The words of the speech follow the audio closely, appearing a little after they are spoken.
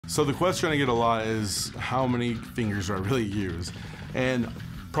So the question I get a lot is how many fingers do I really use? And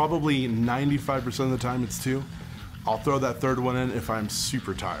probably 95% of the time it's 2. I'll throw that third one in if I'm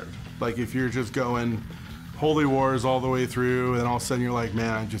super tired. Like if you're just going Holy Wars all the way through and all of a sudden you're like,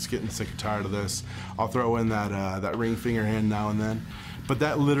 man, I'm just getting sick and tired of this. I'll throw in that ring finger hand now and then. But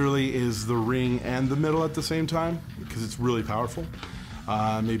that literally is the ring and the middle at the same time because it's really powerful.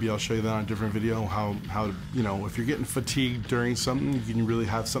 Maybe I'll show you that on a different video, how you know, if you're getting fatigued during something, you can really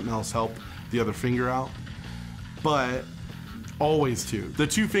have something else help the other finger out. But always 2. The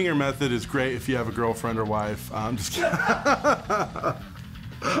 2-finger method is great if you have a girlfriend or wife. I'm just kidding.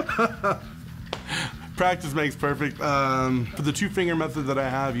 Practice makes perfect. But the 2-finger method that I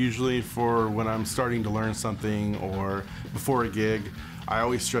have usually for when I'm starting to learn something or before a gig, I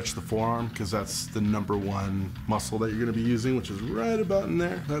always stretch the forearm because that's the #1 muscle that you're going to be using, which is right about in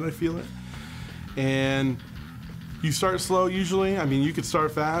there that I feel it. And you start slow usually. I mean, you could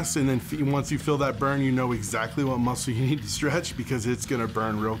start fast, and then once you feel that burn, you know exactly what muscle you need to stretch because it's going to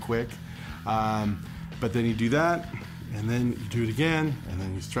burn real quick. But then you do that, and then you do it again, and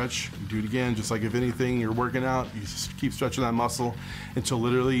then you stretch, you do it again. Just like if anything, you're working out, you just keep stretching that muscle until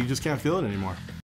literally you just can't feel it anymore.